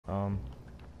Hey, 31.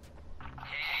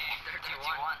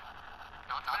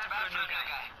 Not bad for a new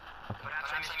guy.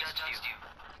 Perhaps I misjudged you.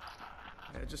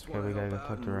 I just Okay, want we to gotta help go out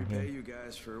talk and to repay Raheem. you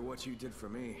guys for what you did for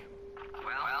me.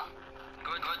 Well,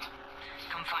 good.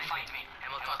 Come find me, and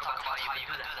we'll talk about how you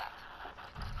can do that.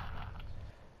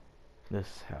 This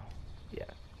is how. Yeah.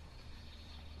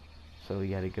 So we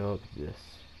gotta go up this.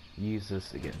 Use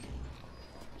this again.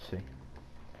 See.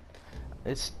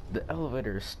 It's the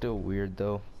elevator is still weird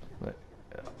though. But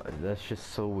that's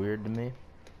just so weird to me.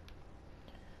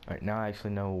 Alright, now I actually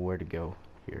know where to go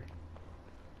here.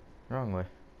 Wrong way.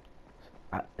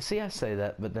 See, I say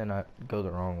that, but then I go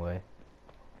the wrong way.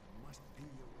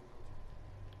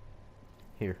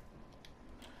 Here.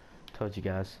 Told you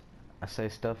guys. I say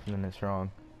stuff and then it's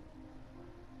wrong.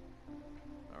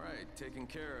 Alright, taken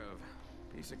care of.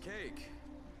 Piece of cake.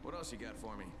 What else you got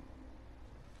for me?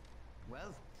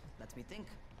 Well, let me think.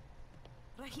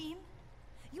 Raheem,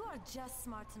 you are just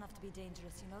smart enough to be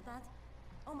dangerous, you know that?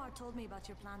 Omar told me about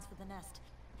your plans for the nest.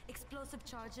 Explosive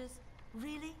charges?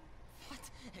 Really? What?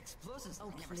 Explosives?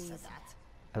 Oh, I never said please. that.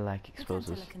 I like You can't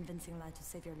explosives. tell a convincing lie to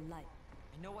save your life.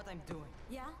 I know what I'm doing.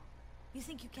 Yeah? You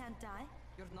think you can't die?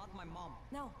 You're not my mom.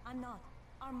 No, I'm not.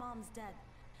 Our mom's dead.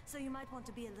 So you might want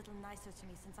to be a little nicer to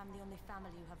me since I'm the only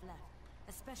family you have left.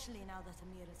 Especially now that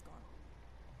Amir is gone.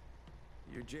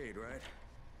 You're Jade, right?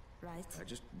 Right? I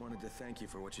just wanted to thank you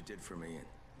for what you did for me and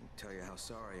tell you how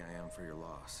sorry I am for your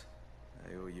loss.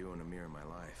 I owe you and Amir my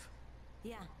life.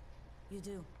 Yeah, you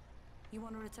do. You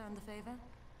want to return the favor?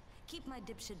 Keep my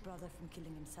dipshit brother from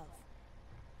killing himself.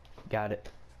 Got it.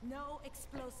 No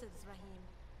explosives, Raheem.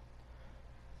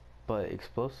 But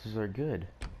explosives are good.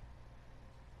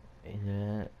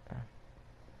 Yeah.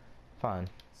 Fine.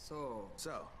 So,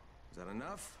 Is that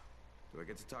enough? Do I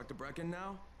get to talk to Brecken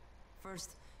now?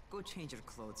 first, go change your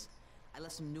clothes. I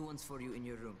left some new ones for you in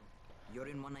your room. You're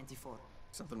in 194.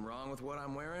 Something wrong with what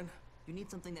I'm wearing? You need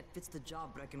something that fits the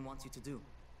job Brecken wants you to do.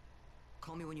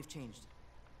 Call me when you've changed.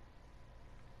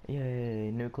 Yay,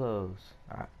 new clothes.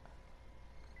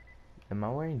 Am I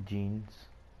wearing jeans?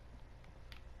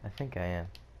 I think I am.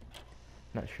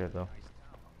 Not sure though.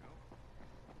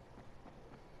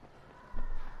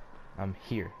 I'm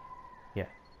here. Yeah.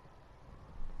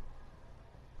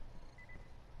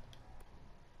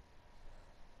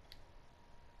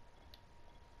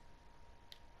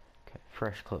 Okay,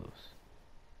 fresh clothes.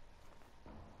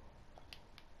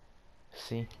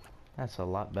 See? That's a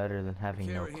lot better than having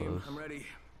Okay, no Raheem, clothes. I'm ready.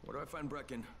 Where do I find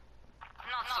Brecken?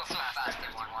 Not so fast,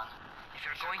 everyone. If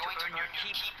you're going to earn your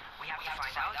keep, we have to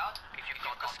find out if you've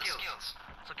got the skills.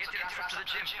 So get your ass up to the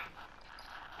gym.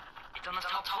 It's on the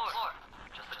top floor.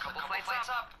 Just a couple flights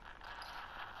up.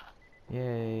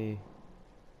 Yay.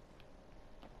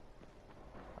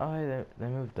 Oh, hey, they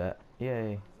moved that.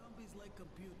 Yay. Zombies like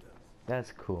computers.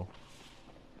 That's cool.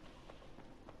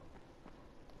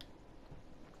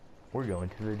 We're going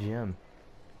to the gym.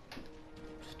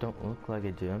 Just don't look like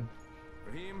a gym.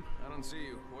 Raheem, I don't see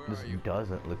you. Where This are you?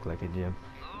 doesn't look like a gym.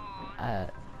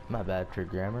 My bad for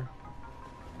grammar.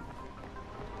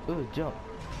 Ooh, jump.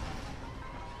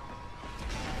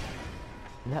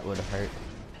 That would have hurt.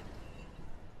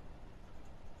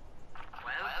 Well,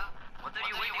 what are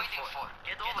you waiting for?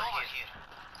 Get over here.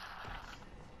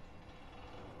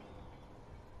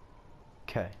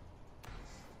 Okay.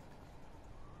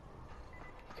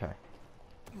 Okay.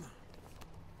 You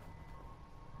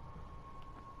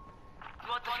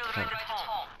want to feel right at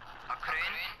home. A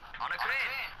crane on a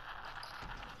crane.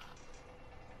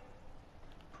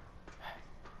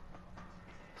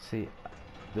 See,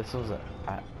 this was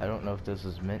I don't know if this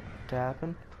was meant to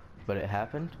happen, but it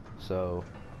happened, so.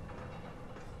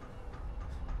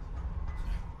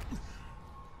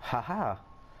 Haha!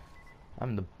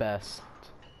 I'm the best.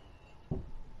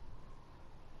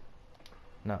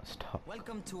 Now stop.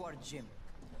 Welcome to our gym.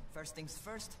 First things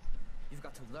first, you've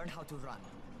got to learn how to run.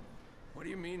 What do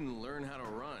you mean, learn how to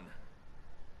run?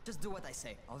 Just do what I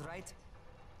say, alright?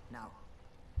 Now,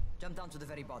 jump down to the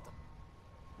very bottom.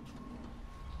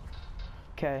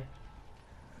 Okay.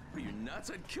 Are you nuts?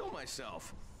 I'd kill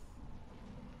myself.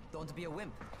 Don't be a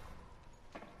wimp.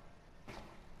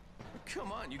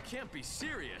 Come on, you can't be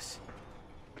serious.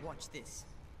 Watch this.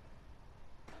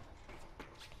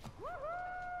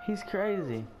 He's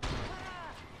crazy.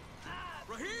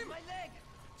 Raheem! My leg!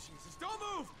 Jesus, don't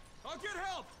move! I'll get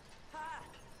help! Ha!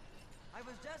 I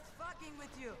was just fucking with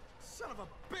you. Son of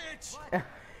a bitch! What?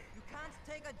 You can't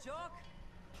take a joke?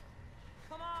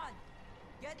 Come on!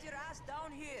 Get your ass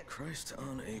down here! Christ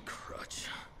on a crutch.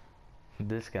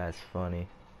 This guy's funny.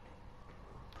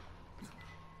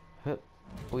 Hup.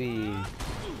 Wee.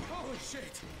 Holy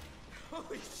shit!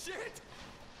 Holy shit!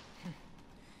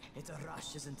 It's a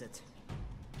rush, isn't it?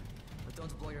 But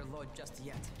don't blow your load just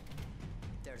yet.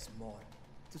 There's more.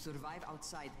 To survive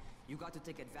outside, you got to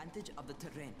take advantage of the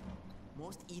terrain.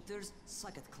 Most eaters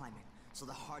suck at climbing, so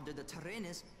the harder the terrain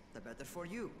is, the better for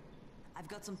you. I've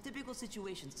got some typical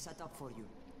situations set up for you.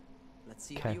 Let's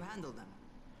see how you handle them.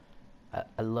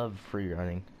 I love free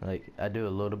running. Like, I do a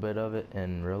little bit of it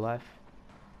in real life.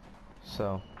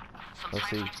 So, let's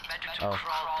see. Sometimes it's better to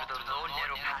crawl through the low,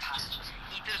 narrow passages.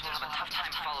 Eaters will have a tough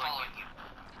time following you.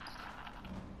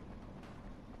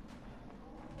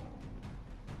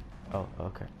 Oh,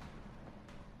 okay.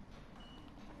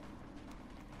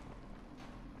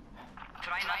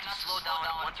 Try not to slow down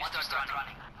once you start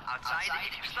running. Outside,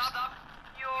 if you stop,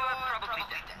 you're probably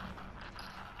dead.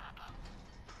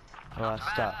 Well,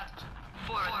 I stopped.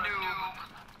 For a noob.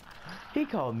 He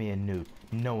called me a noob.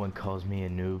 No one calls me a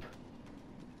noob.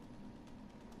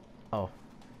 Oh.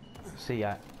 See,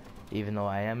 even though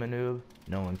I am a noob,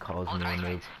 no one calls me a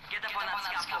noob. Get up on that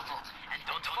scaffold. And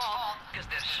don't fall, because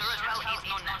there sure as hell ain't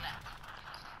no net.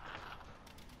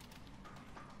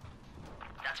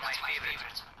 That's my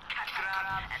favorite. Cat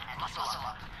grab and muscle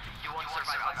up. You won't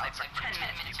survive outside for 10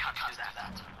 minutes if you can't do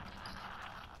that.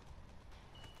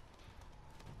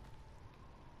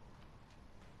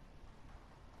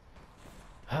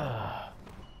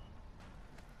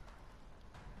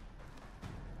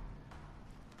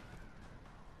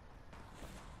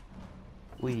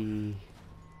 We.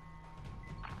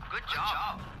 Good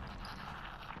job.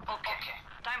 Okay,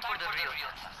 time for the real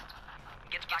test.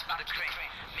 Get back to the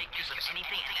crane. Make use of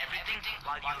anything and everything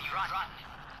while you run.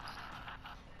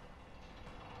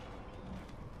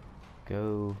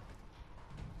 Go.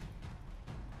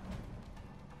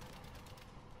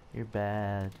 You're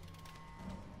bad.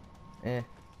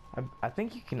 I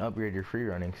think you can upgrade your free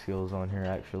running skills on here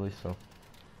actually, so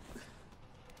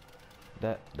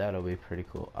that'll be pretty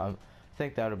cool. I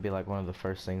think that'll be like one of the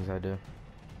first things I do.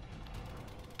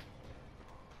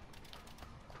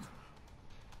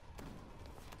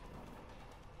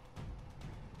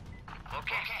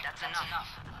 Okay, that's enough.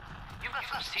 You've got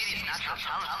some serious natural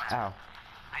talent, man. Ow.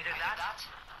 Either that,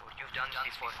 or you've done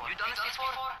this before. You done this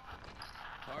before?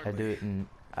 I do it in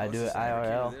Closest I ever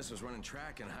came to IRL. This was running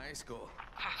track in high school.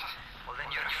 Well,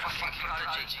 then you're a fucking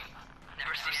prodigy.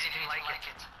 Never seen anything like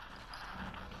it.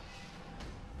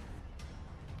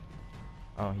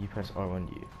 Oh, you press R1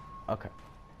 to you. Okay.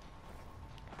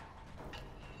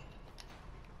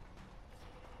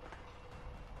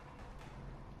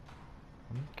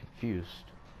 I'm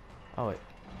confused. Oh wait,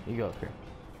 you go up here.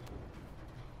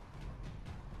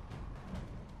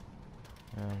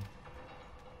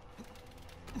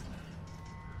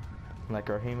 Like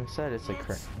Raheem said, it's a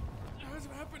crane. What's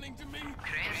happening to me?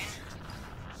 Crane?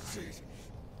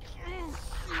 Crane,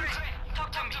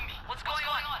 talk to me. What's going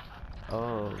on?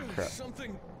 Oh crap.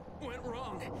 Something went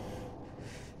wrong.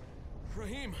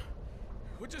 Raheem,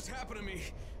 what just happened to me?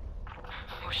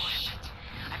 Oh shit.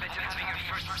 I bet you're having your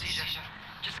first seizure.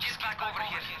 Just get back over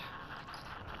here.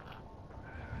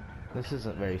 This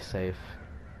isn't very safe.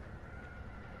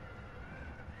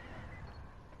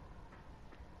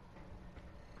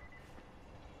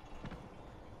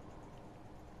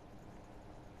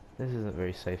 This isn't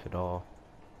very safe at all.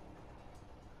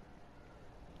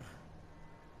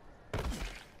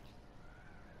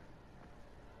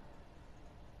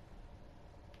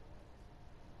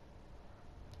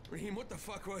 Raheem, what the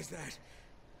fuck was that?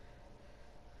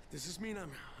 Does this mean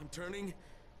I'm turning?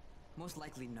 Most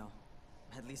likely no.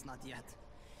 At least not yet.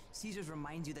 Seizures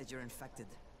remind you that you're infected.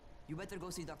 You better go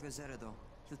see Dr. Zera though.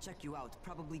 He'll check you out,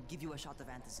 probably give you a shot of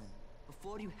antizin.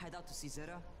 Before you head out to see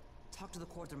Zera, talk to the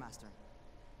quartermaster.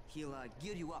 He'll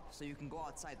gear you up so you can go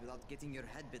outside without getting your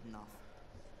head bitten off.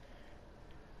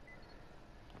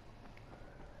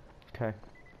 Okay.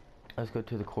 Let's go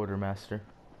to the quartermaster.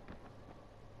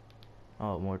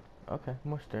 Oh, more. Okay,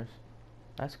 more stairs.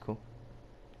 That's cool.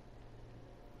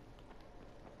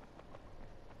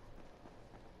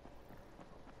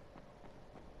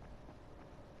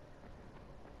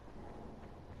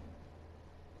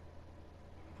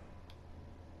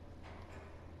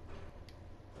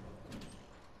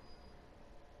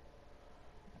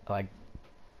 Like,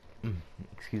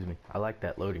 excuse me. I like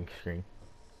that loading screen.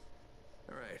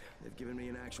 All right, they've given me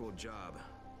an actual job,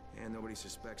 and nobody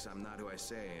suspects I'm not who I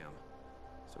say I am.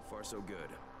 So far, so good.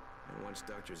 And once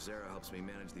Dr. Zera helps me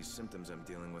manage these symptoms I'm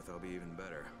dealing with, I'll be even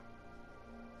better.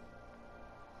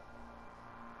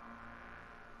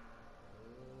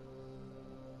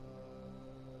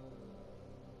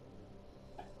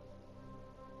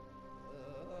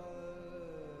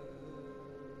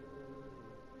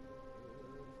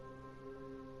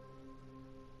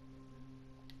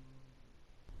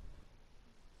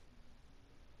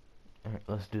 Alright,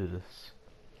 let's do this.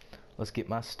 Let's get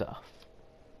my stuff.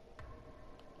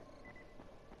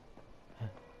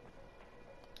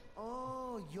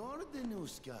 Oh, you're the new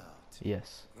scout.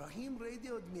 Yes. Rahim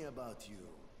radioed me about you.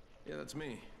 Yeah, that's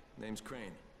me. Name's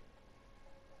Crane.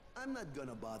 I'm not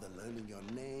gonna bother learning your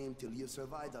name till you've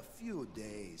survived a few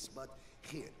days, but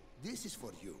here, this is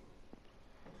for you.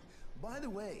 By the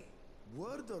way,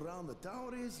 word around the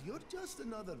tower is you're just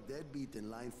another deadbeat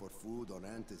in line for food or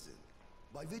antizin.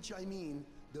 By which I mean,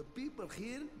 the people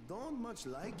here don't much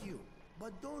like you.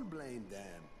 But don't blame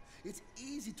them. It's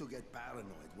easy to get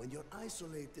paranoid when you're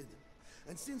isolated.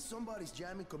 And since somebody's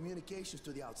jamming communications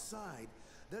to the outside,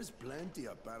 there's plenty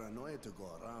of paranoia to go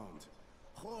around.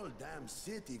 Whole damn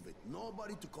city with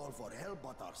nobody to call for help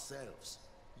but ourselves.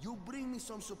 You bring me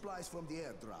some supplies from the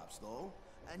airdrops, though,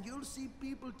 and you'll see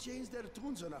people change their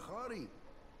tunes in a hurry.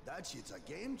 That shit's a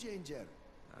game changer.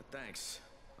 Thanks.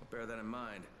 I'll bear that in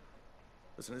mind.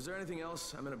 Listen, is there anything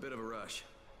else? I'm in a bit of a rush.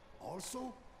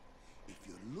 Also, if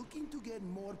you're looking to get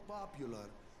more popular,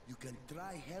 you can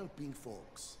try helping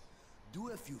folks. Do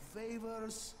a few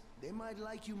favors, they might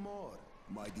like you more.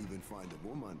 Might even find a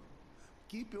woman.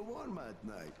 Keep you warm at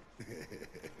night.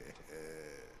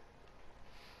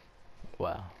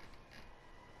 Wow.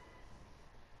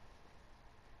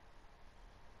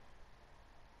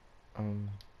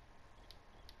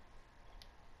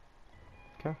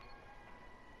 Okay.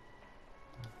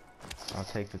 I'll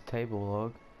take the table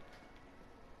log.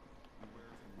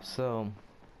 So,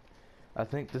 I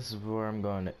think this is where I'm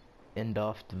going to end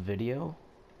off the video.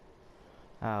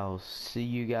 I'll see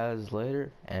you guys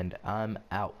later, and I'm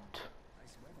out.